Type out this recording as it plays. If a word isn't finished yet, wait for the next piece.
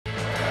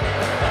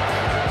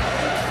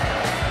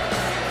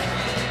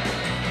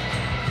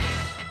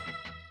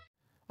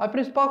A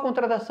principal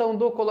contratação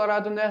do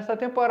Colorado nesta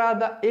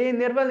temporada,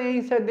 Enner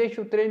Valência, deixa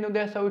o treino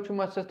dessa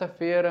última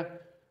sexta-feira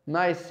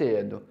mais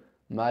cedo.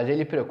 Mas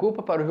ele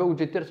preocupa para o jogo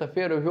de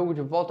terça-feira, o jogo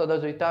de volta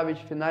das oitavas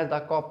de finais da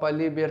Copa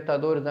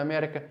Libertadores da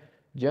América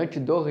diante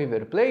do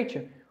River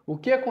Plate? O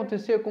que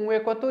acontecer com o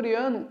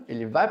equatoriano?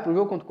 Ele vai para o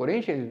jogo contra o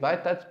Corinthians? Ele vai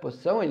estar à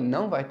disposição? Ele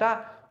não vai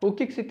estar? O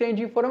que se tem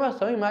de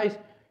informação e mais?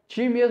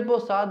 Time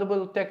esboçado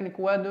pelo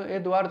técnico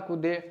Eduardo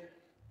Cudê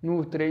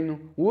no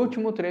treino, o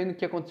último treino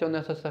que aconteceu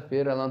nesta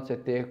sexta-feira lá no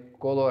CT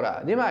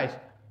Colorado. E mais,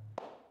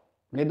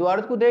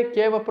 Eduardo Cudê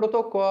quebra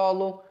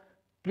protocolo,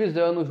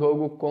 visando o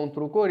jogo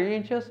contra o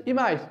Corinthians. E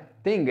mais,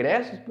 tem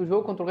ingressos para o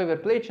jogo contra o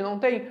River Plate? Não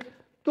tem?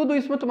 Tudo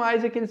isso e muito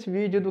mais aqui nesse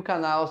vídeo do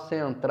canal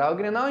Central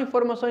Grenal,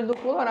 informações do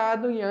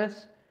Colorado. E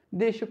antes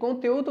deste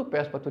conteúdo,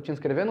 peço para tu te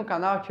inscrever no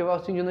canal, ativar o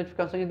sininho de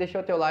notificações e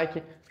deixar o teu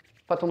like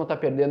para tu não estar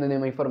perdendo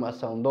nenhuma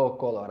informação do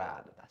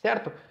Colorado, tá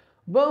certo?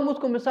 Vamos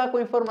começar com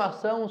a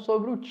informação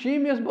sobre o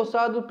time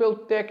esboçado pelo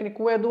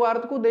técnico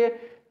Eduardo Cudê,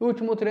 o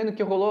último treino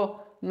que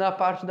rolou na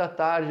parte da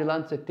tarde lá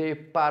no CT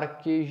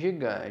Parque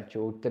Gigante.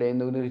 O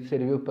treino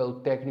serviu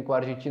pelo técnico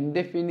argentino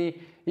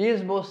definir e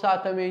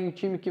esboçar também o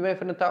time que vai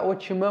enfrentar o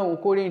Timão, o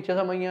Corinthians,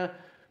 amanhã,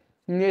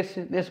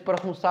 nesse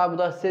próximo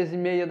sábado, às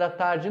 6h30 da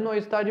tarde, no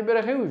estádio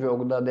Beira-Rio. O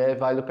jogo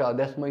válido pela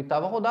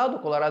 18ª rodada. O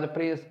Colorado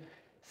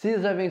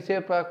precisa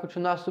vencer para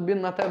continuar subindo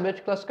na tabela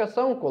de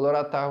classificação. O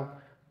Colorado está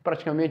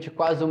praticamente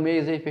quase um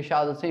mês aí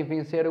fechado sem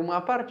vencer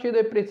uma partida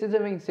e precisa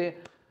vencer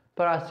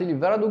para se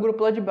livrar do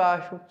grupo lá de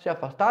baixo, se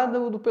afastar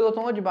do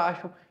pelotão lá de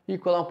baixo e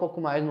colar um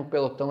pouco mais no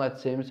pelotão lá de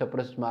cima, se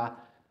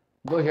aproximar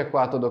do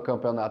G4 do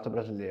Campeonato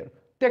Brasileiro.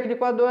 O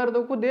técnico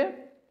Eduardo Cudê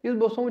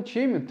esboçou um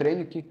time,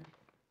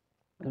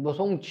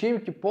 esboçou um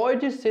time que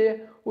pode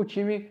ser o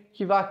time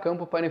que vai a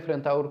campo para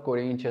enfrentar o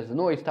Corinthians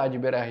no estádio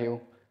Beira-Rio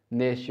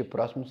neste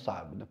próximo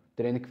sábado.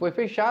 Treino que foi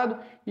fechado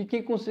e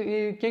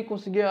quem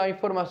conseguiu a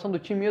informação do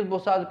time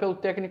esboçado pelo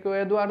técnico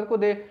Eduardo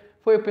Cudê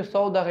foi o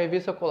pessoal da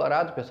Revista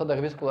Colorado. O pessoal da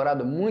Revista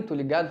Colorado muito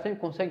ligado, sempre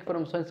consegue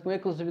informações com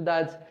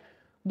exclusividades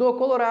do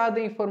Colorado,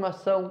 a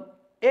informação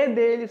é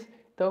deles.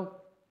 Então,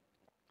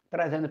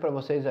 trazendo para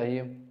vocês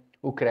aí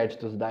o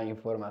crédito da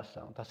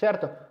informação, tá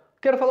certo?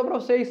 Quero falar para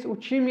vocês, o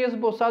time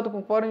esboçado,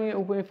 conforme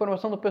a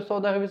informação do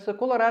pessoal da Revista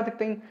Colorado, que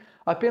tem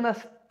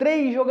apenas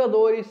 3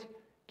 jogadores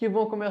que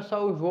vão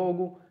começar o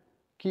jogo,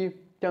 que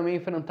também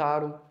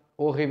enfrentaram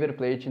o River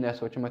Plate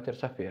nessa última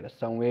terça-feira.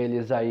 São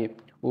eles aí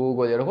o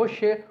goleiro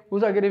Rocher, o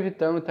zagueiro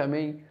Vitão e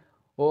também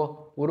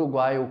o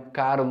uruguaio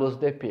Carlos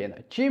de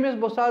Pena. Time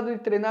esboçado e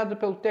treinado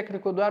pelo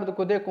técnico Eduardo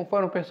Cudê,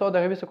 conforme o pessoal da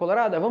Revista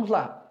Colorado. Vamos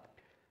lá.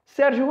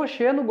 Sérgio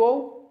Rocher no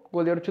gol,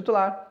 goleiro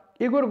titular.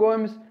 Igor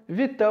Gomes,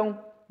 Vitão,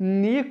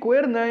 Nico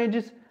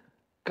Hernandes,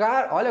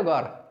 olha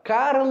agora,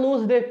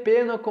 Carlos de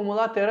Pena como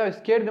lateral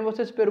esquerdo. E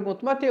você se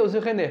pergunta, Matheus, e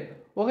o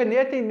René? O René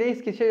é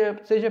tendência que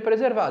seja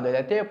preservado. Ele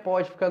até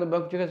pode ficar no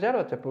banco de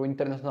reserva, até para o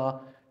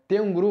Internacional ter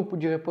um grupo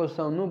de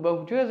reposição no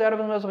banco de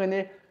reservas, mas o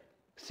René,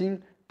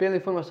 sim, pela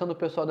informação do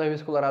pessoal da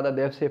Revista Colorada,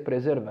 deve ser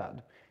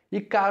preservado.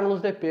 E Carlos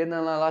de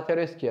Pena na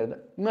lateral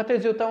esquerda.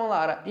 Matheus e o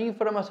Tamalara,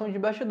 informação de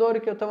bastidor,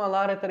 que o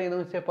Tamalara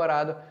treinando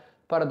separado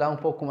para dar um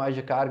pouco mais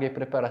de carga e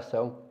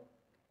preparação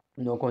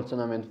no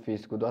condicionamento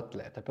físico do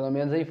atleta. Pelo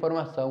menos a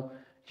informação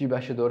de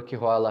bastidor que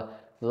rola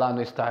lá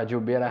no estádio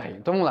Beira-Rio.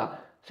 Então vamos lá.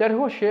 Sérgio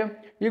Rocher,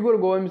 Igor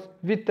Gomes,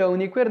 Vitão,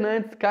 Nico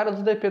Hernandes,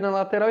 Carlos de Pena na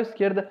lateral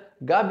esquerda,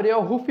 Gabriel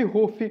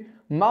Rufi,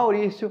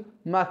 Maurício,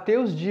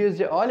 Matheus Dias,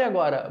 olha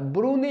agora,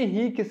 Bruno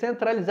Henrique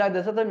centralizado,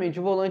 exatamente,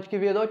 o volante que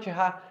veio do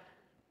Al-Ittihad,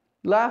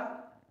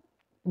 lá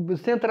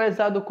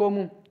centralizado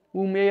como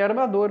o meio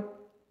armador,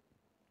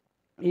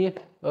 e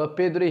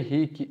Pedro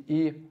Henrique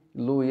e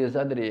Luiz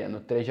Adriano,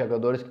 3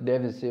 jogadores que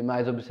devem ser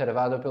mais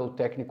observados pelo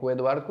técnico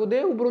Eduardo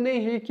Cudê, o Bruno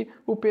Henrique,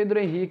 o Pedro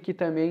Henrique e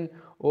também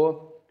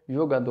o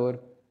jogador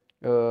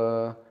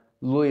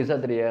Luiz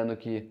Adriano,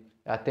 que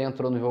até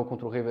entrou no jogo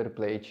contra o River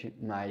Plate,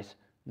 mas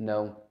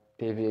não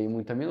teve aí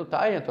muita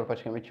minutagem, entrou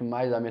praticamente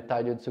mais da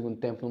metade do segundo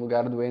tempo no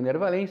lugar do Enner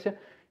Valência.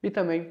 E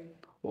também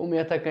o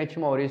meio atacante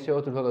Maurício é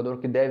outro jogador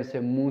que deve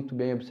ser muito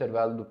bem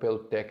observado pelo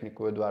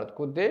técnico Eduardo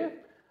Cudê.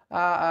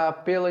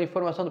 Pela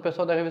informação do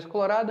pessoal da Revista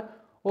Colorada,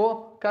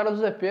 o Carlos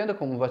de Pena,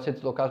 como vai ser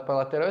deslocado para a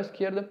lateral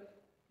esquerda,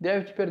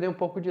 deve te perder um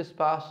pouco de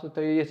espaço.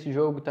 Então, esse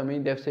jogo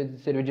também deve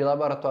servir de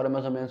laboratório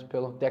mais ou menos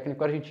pelo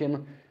técnico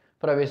argentino,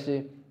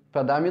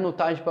 para dar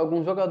minutagem para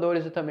alguns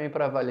jogadores e também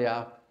para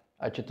avaliar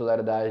a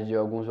titularidade de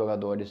alguns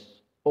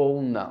jogadores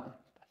ou não,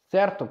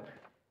 certo?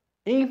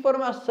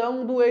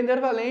 Informação do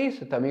Enner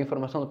Valência, também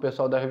informação do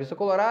pessoal da Revista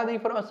Colorado,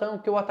 informação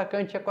que o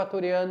atacante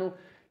equatoriano,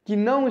 que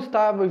não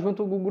estava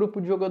junto com o grupo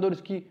de jogadores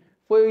que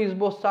foi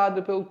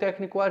esboçado pelo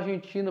técnico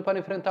argentino para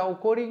enfrentar o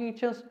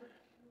Corinthians,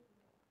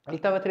 ele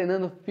estava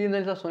treinando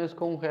finalizações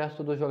com o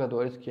resto dos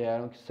jogadores que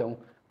são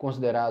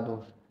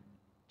considerados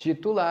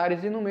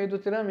titulares, e no meio do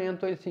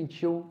treinamento ele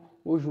sentiu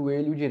o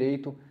joelho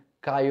direito,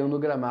 caiu no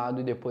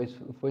gramado e depois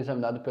foi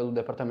examinado pelo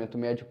departamento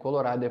médico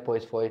colorado,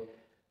 depois foi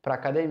para a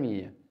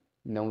academia.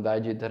 Não dá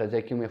de trazer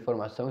aqui uma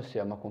informação se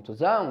é uma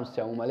contusão,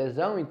 se é uma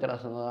lesão. O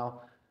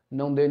Internacional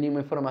não deu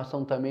nenhuma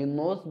informação também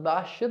nos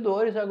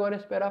bastidores. Agora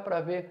esperar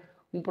para ver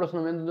um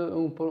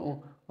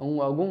posicionamento,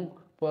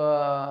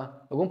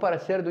 algum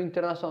parecer do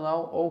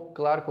Internacional ou,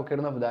 claro, qualquer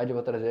novidade eu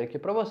vou trazer aqui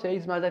para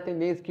vocês. Mas a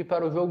tendência é que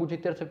para o jogo de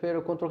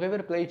terça-feira contra o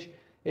River Plate,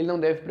 ele não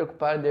deve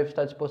preocupar, deve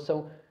estar à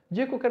disposição.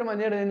 De qualquer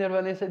maneira, a Enner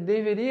Valência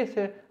deveria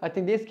ser, a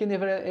tendência que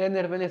a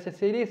Enner Valência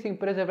seria sim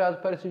preservado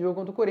para esse jogo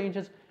contra o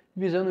Corinthians,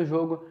 visando o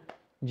jogo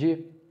de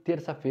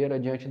terça-feira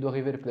diante do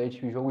River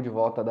Plate, o jogo de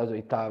volta das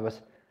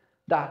oitavas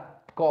da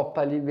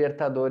Copa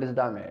Libertadores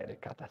da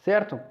América, tá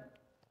certo?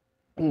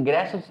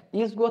 Ingressos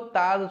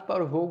esgotados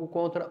para o jogo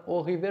contra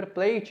o River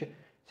Plate.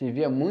 Se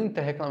via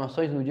muitas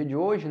reclamações no dia de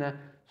hoje, né,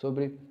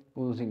 sobre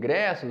os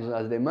ingressos,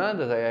 as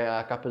demandas,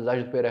 a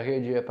capacidade do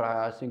Beira-Rio é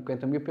para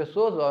 50 mil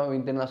pessoas, o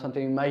Internacional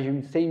tem mais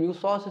de 100 mil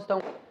sócios,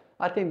 então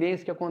a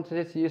tendência que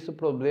acontecesse isso,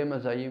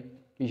 problemas aí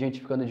e gente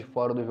ficando de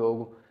fora do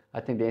jogo, a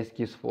tendência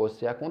que isso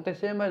fosse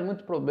acontecer, mas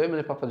muitos problemas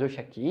para fazer o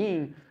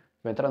check-in,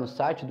 para entrar no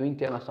site do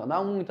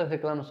Internacional, muitas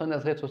reclamações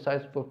nas redes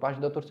sociais por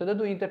parte da torcida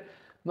do Inter,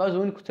 mas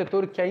o único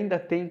setor que ainda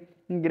tem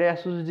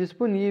ingressos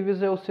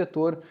disponíveis é o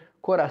setor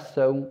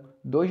Coração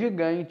do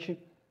Gigante.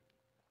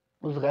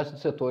 Os restos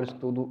dos setores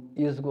tudo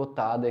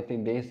esgotado, é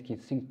tendência que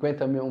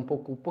 50 mil,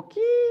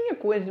 pouquinho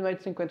coisa de mais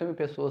de 50 mil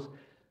pessoas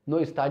no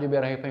estádio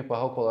Beira-Rio para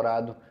empurrar o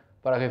Colorado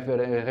para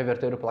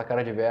reverter o placar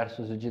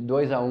adverso de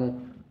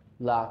 2-1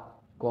 lá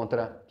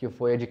contra que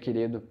foi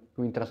adquirido,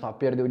 o Internacional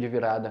perdeu de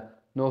virada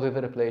no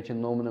River Plate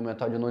no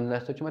Monumental de Nunes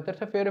nesta última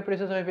terça-feira.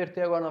 Precisa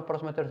reverter agora na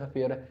próxima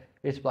terça-feira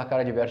esse placar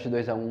adverso de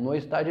 2-1 no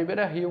estádio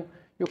Beira-Rio,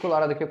 e o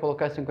Colorado quer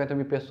colocar 50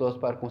 mil pessoas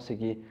para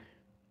conseguir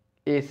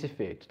esse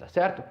feito, tá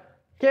certo?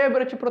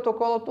 Quebra de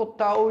protocolo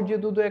total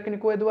do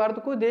técnico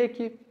Eduardo Cudê,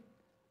 que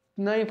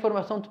na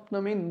informação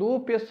também do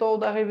pessoal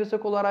da revista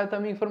Colorado,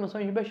 também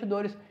informações de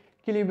bastidores,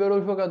 que liberou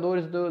os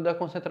jogadores da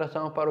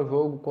concentração para o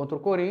jogo contra o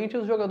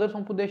Corinthians. Os jogadores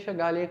vão poder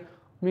chegar ali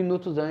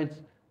minutos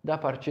antes da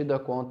partida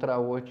contra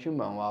o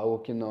Timão, algo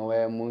que não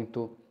é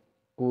muito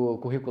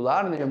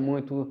curricular, né?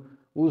 Muito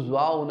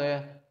usual,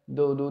 né?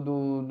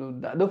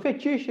 Do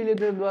fetiche ali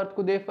do Eduardo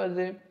Cudê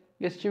fazer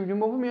esse tipo de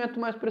movimento,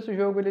 mas para esse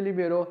jogo ele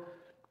liberou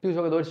que os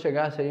jogadores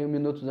chegassem aí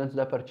minutos antes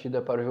da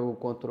partida para o jogo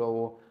contra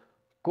o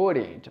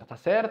Corinthians, tá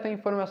certo? A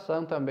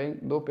informação também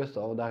do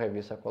pessoal da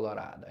revista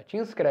Colorada. Te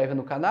inscreve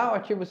no canal,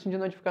 ativa o sininho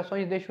de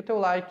notificações, deixa o teu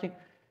like.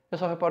 Eu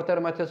sou o repórter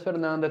Matheus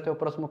Fernando, até o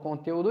próximo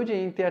conteúdo de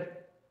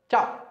Inter.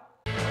 Tchau!